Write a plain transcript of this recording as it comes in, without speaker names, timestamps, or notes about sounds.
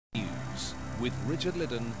with Richard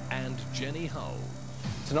Liddon and Jenny Hull.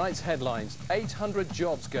 Tonight's headlines: 800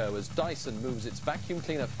 jobs go as Dyson moves its vacuum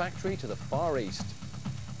cleaner factory to the Far East.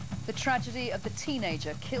 The tragedy of the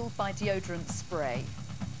teenager killed by deodorant spray.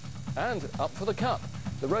 And up for the cup,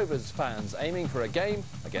 the Rovers fans aiming for a game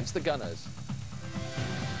against the Gunners.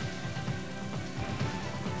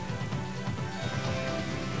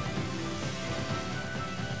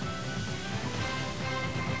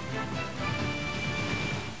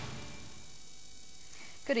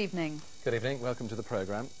 Good evening. Good evening, welcome to the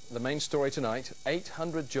programme. The main story tonight: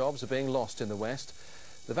 800 jobs are being lost in the West.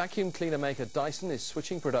 The vacuum cleaner maker Dyson is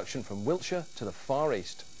switching production from Wiltshire to the Far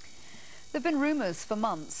East. There have been rumours for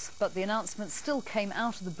months, but the announcement still came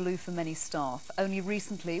out of the blue for many staff. Only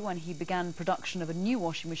recently, when he began production of a new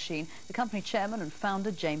washing machine, the company chairman and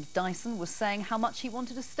founder, James Dyson, was saying how much he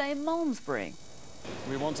wanted to stay in Malmesbury.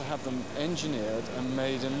 We want to have them engineered and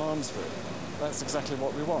made in Malmesbury. That's exactly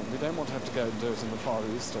what we want. We don't want to have to go and do it in the Far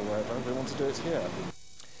East or wherever. We want to do it here.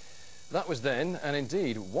 That was then, and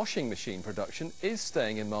indeed, washing machine production is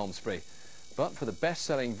staying in Malmesbury. But for the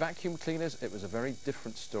best-selling vacuum cleaners, it was a very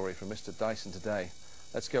different story from Mr. Dyson today.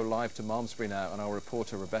 Let's go live to Malmesbury now, and our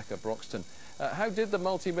reporter Rebecca Broxton. How did the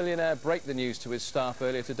multi-millionaire break the news to his staff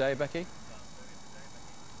earlier today, Becky?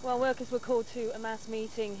 Well, workers were called to a mass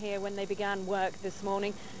meeting here when they began work this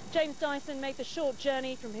morning. James Dyson made the short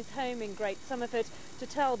journey from his home in Great Somerford to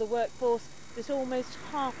tell the workforce that almost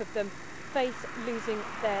half of them face losing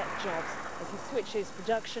their jobs as he switches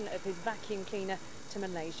production of his vacuum cleaner to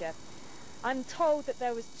Malaysia. I'm told that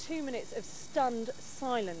there was 2 minutes of stunned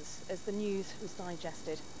silence as the news was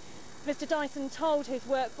digested. Mr. Dyson told his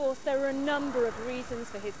workforce there were a number of reasons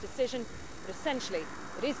for his decision, but essentially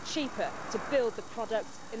it is cheaper to build the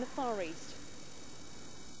products in the Far East.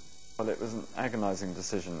 Well, it was an agonising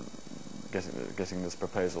decision getting this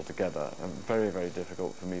proposal together, and very, very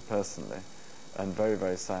difficult for me personally, and very,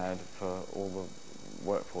 very sad for all the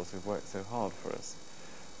workforce who've worked so hard for us.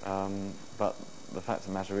 But the fact of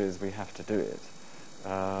the matter is we have to do it,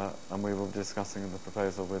 and we will be discussing the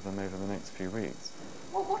proposal with them over the next few weeks.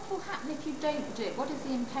 Well, what will happen if you don't do it? What is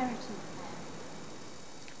the imperative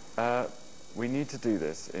there? We need to do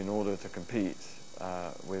this in order to compete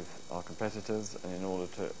with our competitors and in order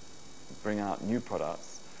to bring out new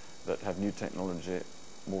products that have new technology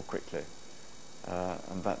more quickly.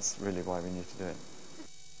 And that's really why we need to do it.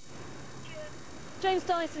 James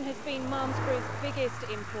Dyson has been Malmesbury's biggest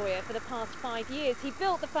employer for the past 5 years. He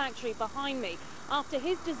built the factory behind me after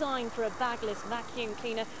his design for a bagless vacuum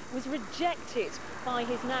cleaner was rejected by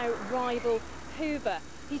his now rival Hoover.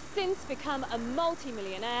 He's since become a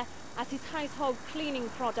multi-millionaire as his household cleaning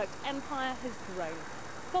product empire has grown.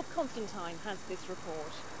 Bob Constantine has this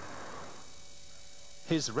report.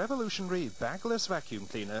 His revolutionary bagless vacuum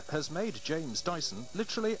cleaner has made James Dyson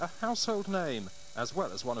literally a household name, as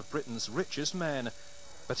well as one of Britain's richest men.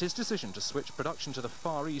 But his decision to switch production to the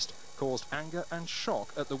Far East caused anger and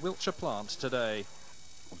shock at the Wiltshire plant today.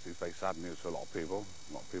 Obviously, it's very sad news for a lot of people.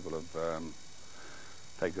 A lot of people have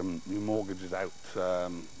taken new mortgages out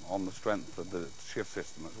on the strength of the shift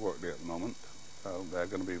system that's working at the moment. So they're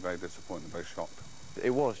going to be very disappointed, very shocked.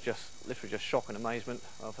 It was literally just shock and amazement.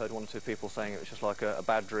 I've heard 1 or 2 people saying it was just like a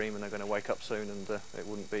bad dream and they're going to wake up soon and it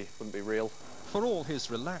wouldn't be real. For all his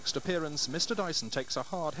relaxed appearance, Mr. Dyson takes a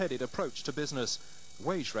hard-headed approach to business.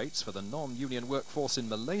 Wage rates for the non-union workforce in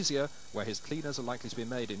Malaysia, where his cleaners are likely to be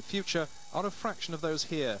made in future, are a fraction of those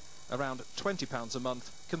here, around £20 a month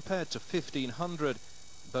compared to £1,500.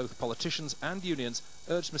 Both politicians and unions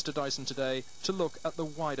urged Mr. Dyson today to look at the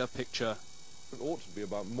wider picture. It ought to be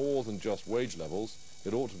about more than just wage levels.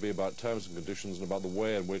 It ought to be about terms and conditions and about the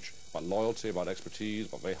way in which, about loyalty, about expertise,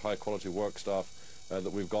 about very high quality work staff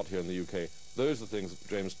that we've got here in the UK. Those are the things that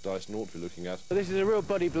James Dyson ought to be looking at. This is a real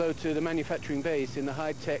body blow to the manufacturing base in the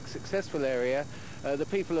high-tech, successful area. The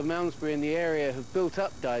people of Malmesbury in the area have built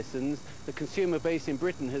up Dysons. The consumer base in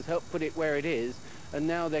Britain has helped put it where it is, and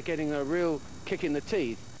now they're getting a real kick in the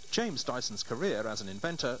teeth. James Dyson's career as an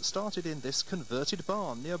inventor started in this converted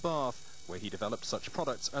barn near Bath, where he developed such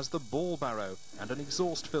products as the ball barrow and an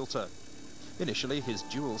exhaust filter. Initially, his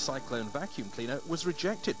dual cyclone vacuum cleaner was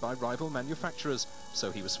rejected by rival manufacturers,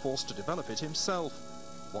 so he was forced to develop it himself.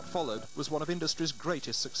 What followed was one of industry's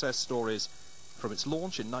greatest success stories. From its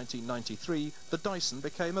launch in 1993, the Dyson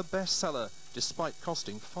became a bestseller, despite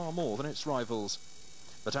costing far more than its rivals.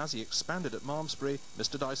 But as he expanded at Malmesbury,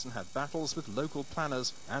 Mr. Dyson had battles with local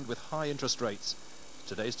planners and with high interest rates.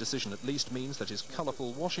 Today's decision at least means that his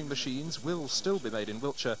colourful washing machines will still be made in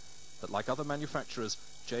Wiltshire, but like other manufacturers,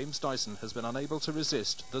 James Dyson has been unable to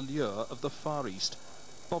resist the lure of the Far East.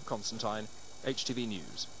 Bob Constantine, HTV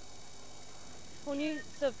News. Well,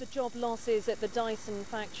 news of the job losses at the Dyson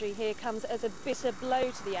factory here comes as a bitter blow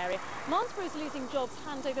to the area. Malmesbury is losing jobs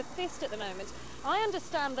hand over fist at the moment. I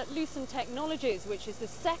understand that Lucent Technologies, which is the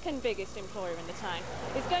second biggest employer in the town,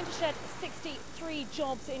 is going to shed 63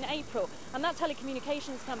 jobs in April, and that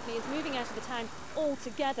telecommunications company is moving out of the town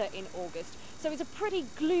altogether in August. So it's a pretty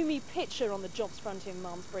gloomy picture on the jobs front in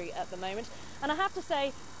Malmesbury at the moment. And I have to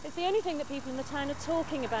say, it's the only thing that people in the town are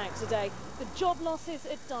talking about today. The job losses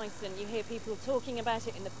at Dyson. You hear people talking about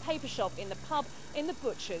it in the paper shop, in the pub, in the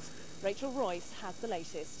butcher's. Rachel Royce has the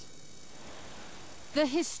latest. The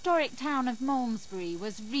historic town of Malmesbury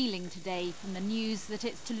was reeling today from the news that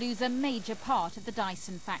it's to lose a major part of the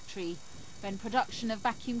Dyson factory. When production of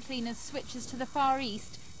vacuum cleaners switches to the Far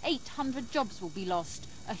East, 800 jobs will be lost,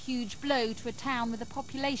 a huge blow to a town with a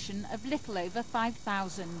population of little over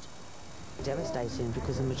 5,000. Devastating,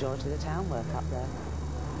 because the majority of the town work up there.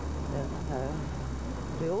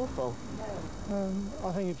 It'd be awful.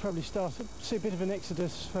 I think you'd probably see a bit of an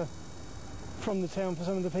exodus from the town for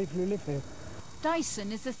some of the people who live here.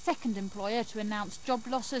 Dyson is the second employer to announce job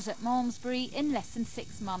losses at Malmesbury in less than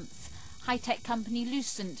 6 months. High-tech company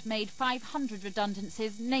Lucent made 500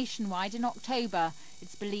 redundancies nationwide in October.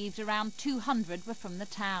 It's believed around 200 were from the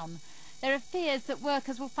town. There are fears that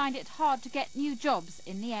workers will find it hard to get new jobs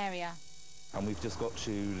in the area. And we've just got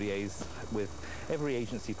to liaise with every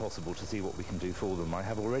agency possible to see what we can do for them. I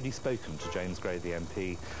have already spoken to James Gray, the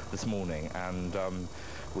MP, this morning, and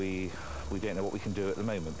we don't know what we can do at the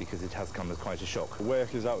moment because it has come as quite a shock.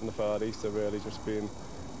 Workers out in the Far East are really just being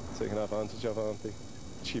taken advantage of, aren't they?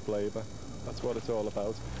 Cheap labour, that's what it's all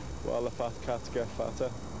about. While the fat cats get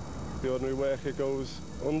fatter, the ordinary worker goes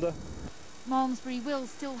under. Malmesbury will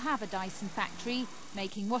still have a Dyson factory,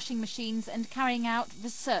 making washing machines and carrying out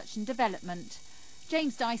research and development.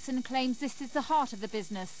 James Dyson claims this is the heart of the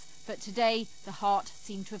business, but today the heart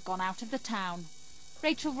seemed to have gone out of the town.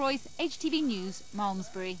 Rachel Royce, HTV News,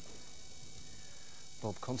 Malmesbury.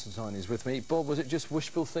 Bob Constantine is with me. Bob, was it just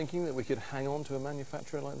wishful thinking that we could hang on to a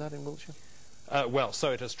manufacturer like that in Wiltshire? Well,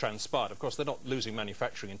 so it has transpired. Of course, they're not losing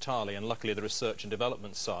manufacturing entirely, and luckily the research and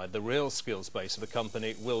development side, the real skills base of the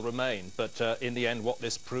company, will remain. But in the end, what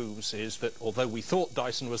this proves is that although we thought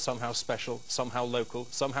Dyson was somehow special, somehow local,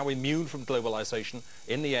 somehow immune from globalisation,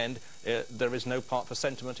 in the end, there is no part for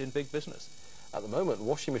sentiment in big business. At the moment,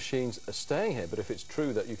 washing machines are staying here, but if it's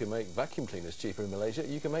true that you can make vacuum cleaners cheaper in Malaysia,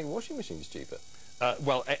 you can make washing machines cheaper.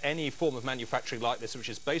 Well, any form of manufacturing like this, which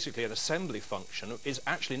is basically an assembly function, is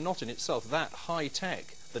actually not in itself that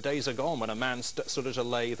high-tech. The days are gone when a man stood at a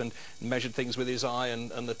lathe and measured things with his eye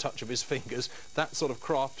and the touch of his fingers. That sort of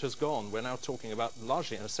craft has gone. We're now talking about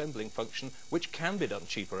largely an assembling function which can be done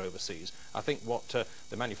cheaper overseas. I think what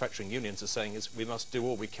the manufacturing unions are saying is we must do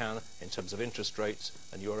all we can in terms of interest rates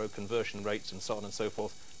and euro conversion rates and so on and so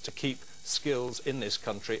forth to keep skills in this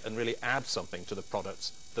country and really add something to the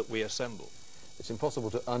products that we assemble. It's impossible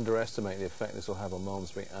to underestimate the effect this will have on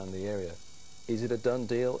Malmesbury and the area. Is it a done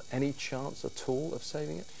deal? Any chance at all of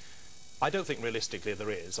saving it? I don't think realistically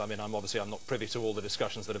there is. I mean, I'm not privy to all the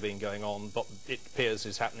discussions that have been going on, but it appears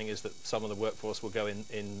is happening is that some of the workforce will go in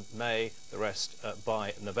May, the rest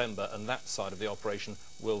by November, and that side of the operation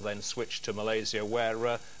will then switch to Malaysia,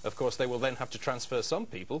 where, of course, they will then have to transfer some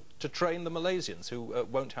people to train the Malaysians who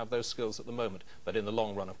won't have those skills at the moment. But in the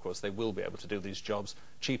long run, of course, they will be able to do these jobs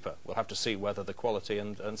cheaper. We'll have to see whether the quality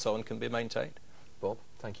and so on can be maintained. Bob,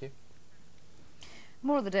 thank you.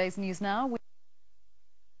 More of the day's news now.